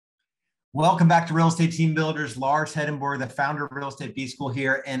Welcome back to Real Estate Team Builders. Lars Hedenborg, the founder of Real Estate B School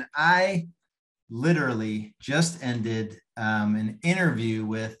here. And I literally just ended an interview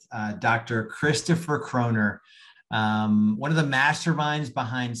with Dr. Christopher Croner, one of the masterminds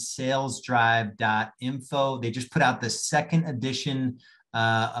behind salesdrive.info. They just put out the second edition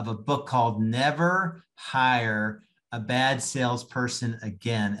of a book called Never Hire a Bad Salesperson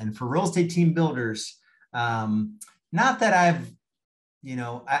Again. And for Real Estate Team Builders, not that I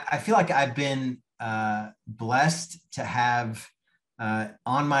feel like I've been blessed to have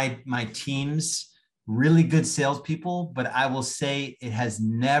on my teams really good salespeople, but I will say it has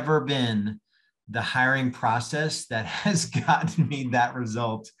never been the hiring process that has gotten me that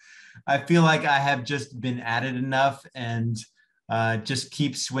result. I feel like I have just been at it enough and just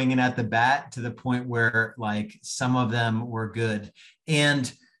keep swinging at the bat to the point where like some of them were good.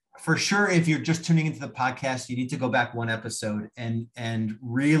 And for sure, if you're just tuning into the podcast, you need to go back one episode and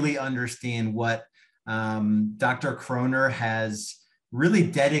really understand what Dr. Croner has really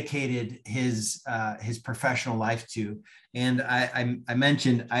dedicated his professional life to. And I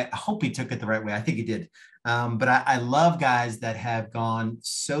mentioned, I hope he took it the right way. I think he did. But I love guys that have gone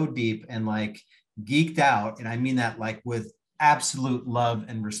so deep and like geeked out. And I mean that like with absolute love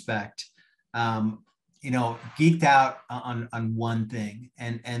and respect. Geeked out on one thing,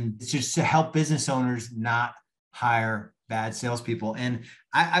 and it's just to help business owners not hire bad salespeople. And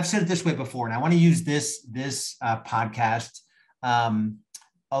I've said it this way before, and I want to use this podcast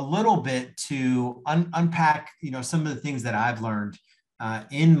a little bit to unpack, some of the things that I've learned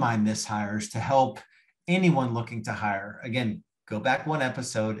in my mishires to help anyone looking to hire. Again, go back one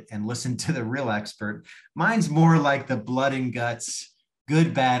episode and listen to the real expert. Mine's more like the blood and guts,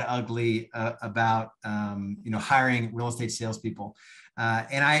 good, bad, ugly about hiring real estate salespeople.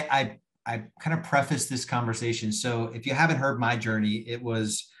 And I kind of preface this conversation. So if you haven't heard my journey, it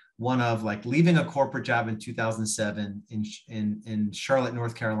was one of like leaving a corporate job in 2007 in Charlotte,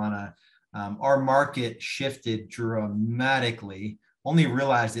 North Carolina. Our market shifted dramatically. Only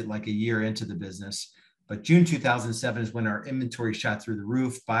realized it like a year into the business. But June 2007 is when our inventory shot through the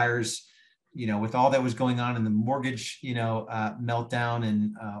roof. Buyers, with all that was going on in the mortgage, meltdown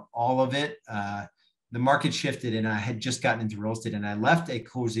and all of it, the market shifted and I had just gotten into real estate and I left a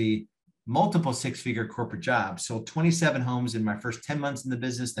cozy, multiple six-figure corporate job. Sold 27 homes in my first 10 months in the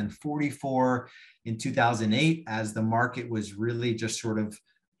business, then 44 in 2008 as the market was really just sort of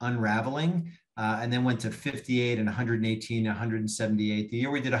unraveling. And then went to 58 and 118, 178. The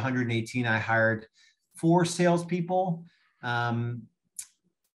year we did 118, I hired 4 salespeople.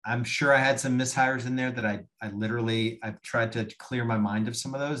 I'm sure I had some mishires in there that I've tried to clear my mind of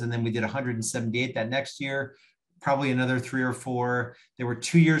some of those. And then we did 178 that next year, probably another 3 or 4. There were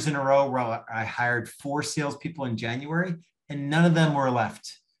 2 years in a row where I hired 4 salespeople in January and none of them were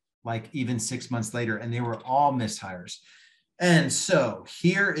left, like even 6 months later, and they were all mishires. And so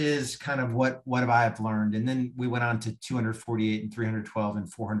here is kind of what I have learned. And then we went on to 248 and 312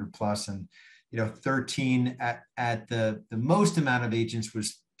 and 400 plus, and 13 at the most amount of agents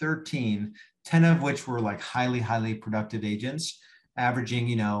was 13, 10 of which were like highly productive agents, averaging,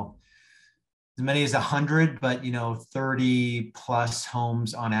 as many as 100, but, 30 plus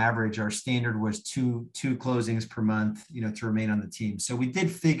homes on average. Our standard was two closings per month, to remain on the team. So we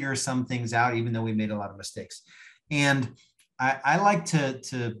did figure some things out, even though we made a lot of mistakes. And I like to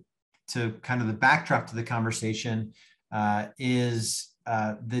kind of the backdrop to the conversation is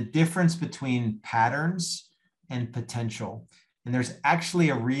the difference between patterns and potential. And there's actually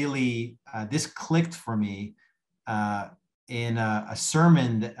a really, this clicked for me in a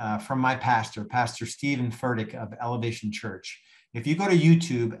sermon from my Pastor Stephen Furtick of Elevation Church. If you go to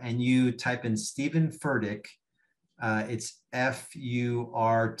YouTube and you type in Stephen Furtick, it's Furtick,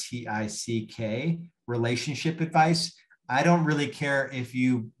 relationship advice. I don't really care if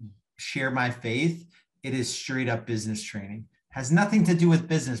you share my faith. It is straight up business training. Has nothing to do with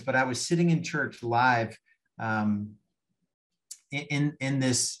business, but I was sitting in church live in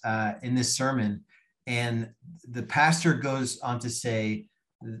this sermon, and the pastor goes on to say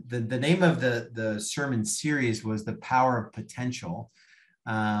the name of the sermon series was The Power of Potential,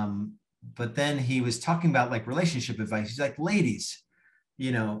 but then he was talking about like relationship advice. He's like, ladies,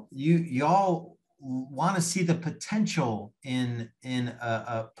 you all want to see the potential in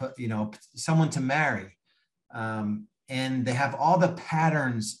someone to marry, and they have all the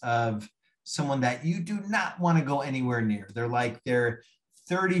patterns of someone that you do not want to go anywhere near. They're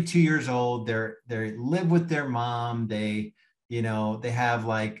 32 years old. They live with their mom. They have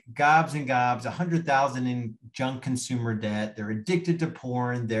like gobs and gobs, 100,000 in junk consumer debt. They're addicted to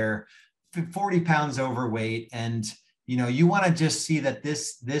porn. They're 40 pounds overweight. And, you want to just see that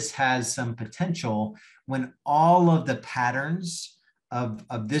this has some potential when all of the patterns of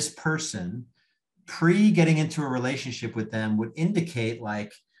this person pre getting into a relationship with them would indicate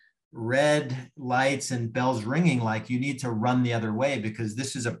like red lights and bells ringing, like you need to run the other way, because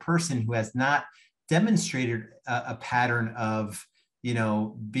this is a person who has not demonstrated a pattern of,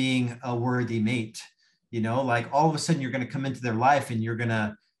 being a worthy mate. Like all of a sudden you're going to come into their life and you're going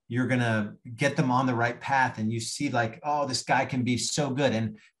to get them on the right path. And you see like, oh, this guy can be so good.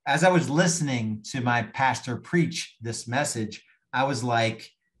 And as I was listening to my pastor preach this message, I was like,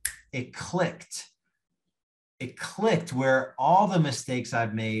 it clicked where all the mistakes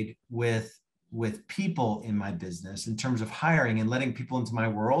I've made with people in my business in terms of hiring and letting people into my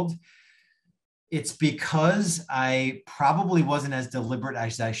world, it's because I probably wasn't as deliberate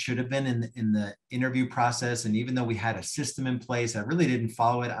as I should have been in the interview process. And even though we had a system in place, I really didn't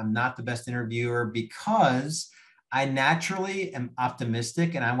follow it. I'm not the best interviewer because I naturally am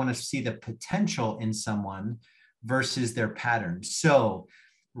optimistic and I want to see the potential in someone versus their patterns. So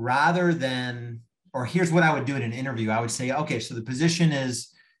rather than, or here's what I would do in an interview. I would say, okay, so the position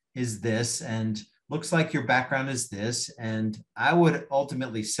is this, and looks like your background is this. And I would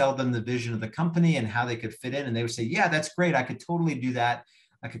ultimately sell them the vision of the company and how they could fit in. And they would say, yeah, that's great. I could totally do that.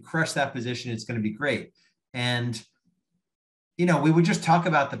 I could crush that position. It's going to be great. And, we would just talk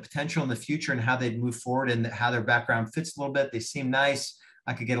about the potential in the future and how they'd move forward and how their background fits a little bit. They seem nice.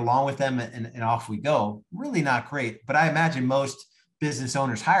 I could get along with them and off we go. Really not great. But I imagine most business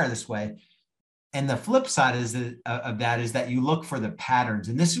owners hire this way. And the flip side of that is that you look for the patterns.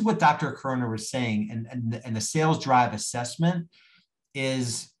 And this is what Dr. Croner was saying. And the sales drive assessment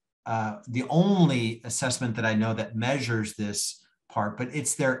is the only assessment that I know that measures this part, but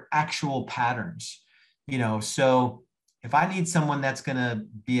it's their actual patterns. So if I need someone that's going to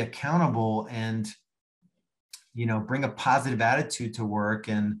be accountable and, bring a positive attitude to work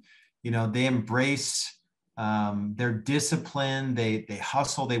and, they embrace their discipline, they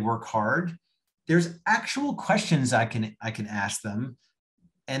hustle, they work hard. There's actual questions I can ask them.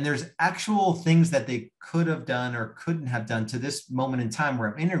 And there's actual things that they could have done or couldn't have done to this moment in time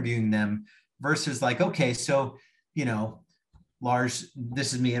where I'm interviewing them versus like, okay, so, Lars,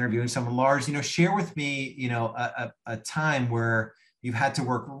 this is me interviewing someone. Lars, share with me, a time where you've had to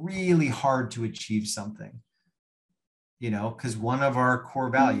work really hard to achieve something, because one of our core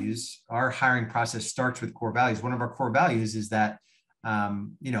values, our hiring process starts with core values. One of our core values is that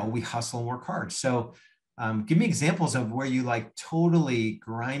we hustle and work hard. So give me examples of where you like totally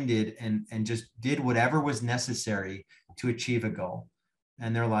grinded and just did whatever was necessary to achieve a goal.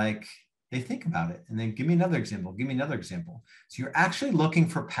 And they're like, they think about it and then give me another example. Give me another example. So you're actually looking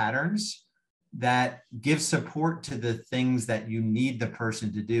for patterns that give support to the things that you need the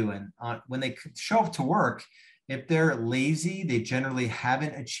person to do. And when they show up to work, if they're lazy, they generally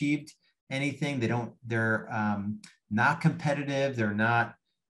haven't achieved anything. They're not competitive. They're not,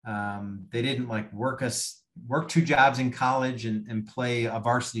 they didn't like work 2 jobs in college and play a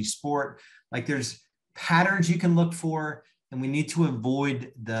varsity sport. Like there's patterns you can look for, and we need to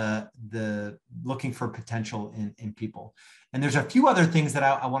avoid the looking for potential in people. And there's a few other things that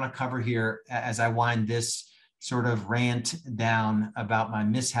I want to cover here as I wind this sort of rant down about my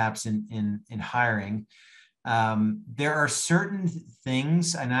mishaps in hiring. There are certain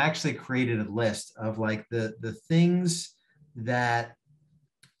things, and I actually created a list of like the things that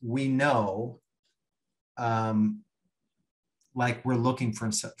we know, like we're looking for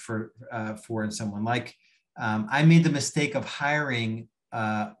in someone. Like I made the mistake of hiring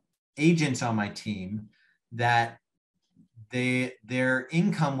agents on my team that their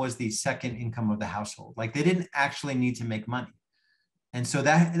income was the second income of the household. Like they didn't actually need to make money, and so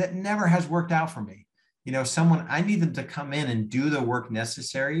that never has worked out for me. I need them to come in and do the work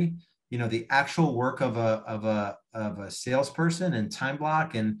necessary, the actual work of a salesperson and time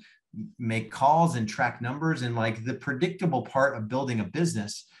block and make calls and track numbers and like the predictable part of building a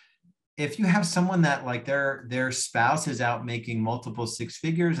business. If you have someone that like their spouse is out making multiple 6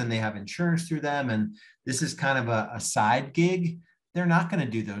 figures and they have insurance through them, and this is kind of a side gig, they're not going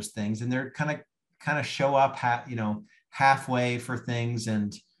to do those things. And they're kind of show up, halfway for things.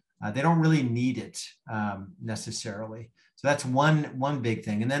 And they don't really need it necessarily. So that's one big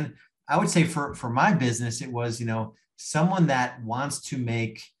thing. And then I would say for my business, it was, someone that wants to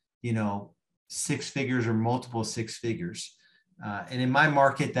make, 6 figures or multiple 6 figures. And in my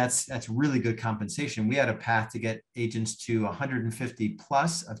market, that's really good compensation. We had a path to get agents to 150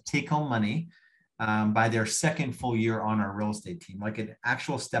 plus of take-home money by their second full year on our real estate team, like an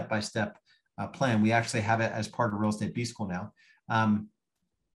actual step-by-step plan. We actually have it as part of Real Estate B School now.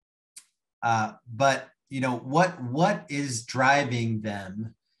 But what is driving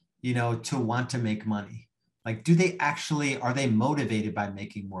them, to want to make money? Like, are they motivated by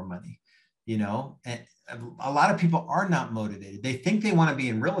making more money? And a lot of people are not motivated. They think they want to be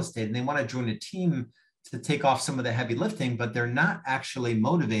in real estate and they want to join a team to take off some of the heavy lifting, but they're not actually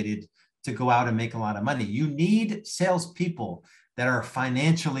motivated to go out and make a lot of money. You need salespeople that are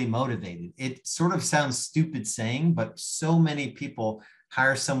financially motivated. It sort of sounds stupid saying, but so many people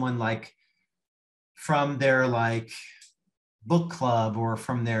hire someone like from their like book club or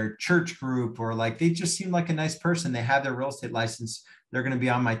from their church group, or like they just seem like a nice person. They have their real estate license. They're going to be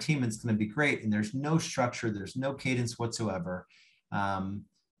on my team. It's going to be great. And there's no structure. There's no cadence whatsoever.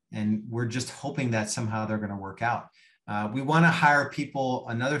 And we're just hoping that somehow they're going to work out. We want to hire people.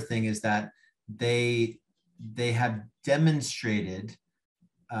 Another thing is that they have demonstrated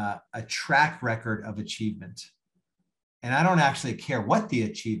a track record of achievement. And I don't actually care what the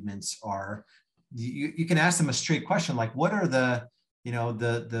achievements are. You can ask them a straight question, like, what are the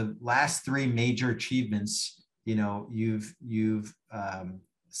last 3 major achievements, you've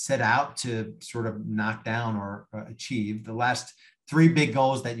set out to sort of knock down or achieve, the last 3 big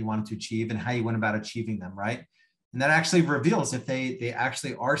goals that you wanted to achieve and how you went about achieving them, right? And that actually reveals if they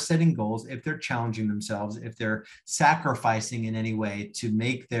actually are setting goals, if they're challenging themselves, if they're sacrificing in any way to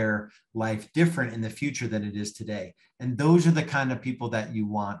make their life different in the future than it is today. And those are the kind of people that you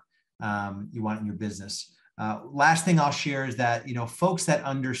want in your business. Last thing I'll share is that, folks that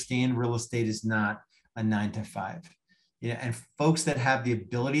understand real estate is not a 9-to-5, and folks that have the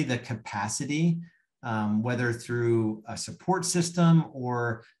ability, the capacity, whether through a support system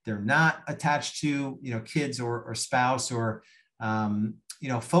or they're not attached to, kids or spouse, or,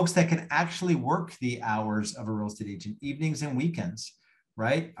 folks that can actually work the hours of a real estate agent, evenings and weekends,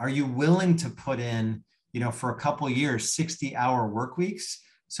 right? Are you willing to put in, for a couple of years, 60-hour work weeks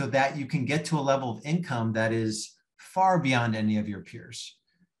so that you can get to a level of income that is far beyond any of your peers?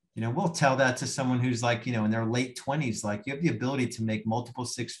 We'll tell that to someone who's like, in their late 20s, like, you have the ability to make multiple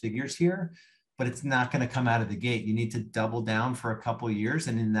 6 figures here, but it's not going to come out of the gate. You need to double down for a couple of years.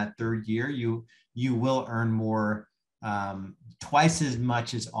 And in that 3rd year, you will earn more, twice as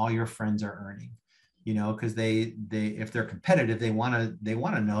much as all your friends are earning, because they if they're competitive, they want to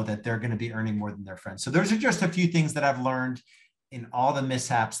know that they're going to be earning more than their friends. So those are just a few things that I've learned in all the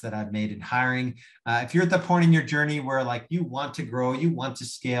mishaps that I've made in hiring. If you're at the point in your journey where like you want to grow, you want to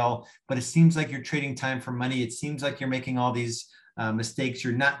scale, but it seems like you're trading time for money. It seems like you're making all these mistakes.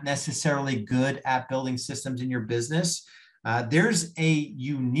 You're not necessarily good at building systems in your business. There's a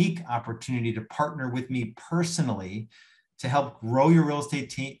unique opportunity to partner with me personally to help grow your real estate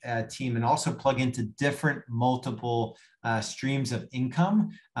team and also plug into different multiple streams of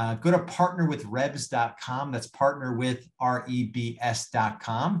income. Go to partnerwithrebs.com. That's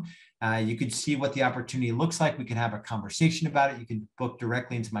partnerwithrebs.com. You can see what the opportunity looks like. We can have a conversation about it. You can book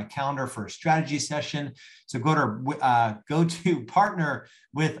directly into my calendar for a strategy session. So go to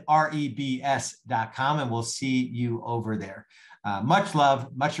partnerwithrebs.com and we'll see you over there. Much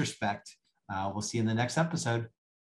love, much respect. We'll see you in the next episode.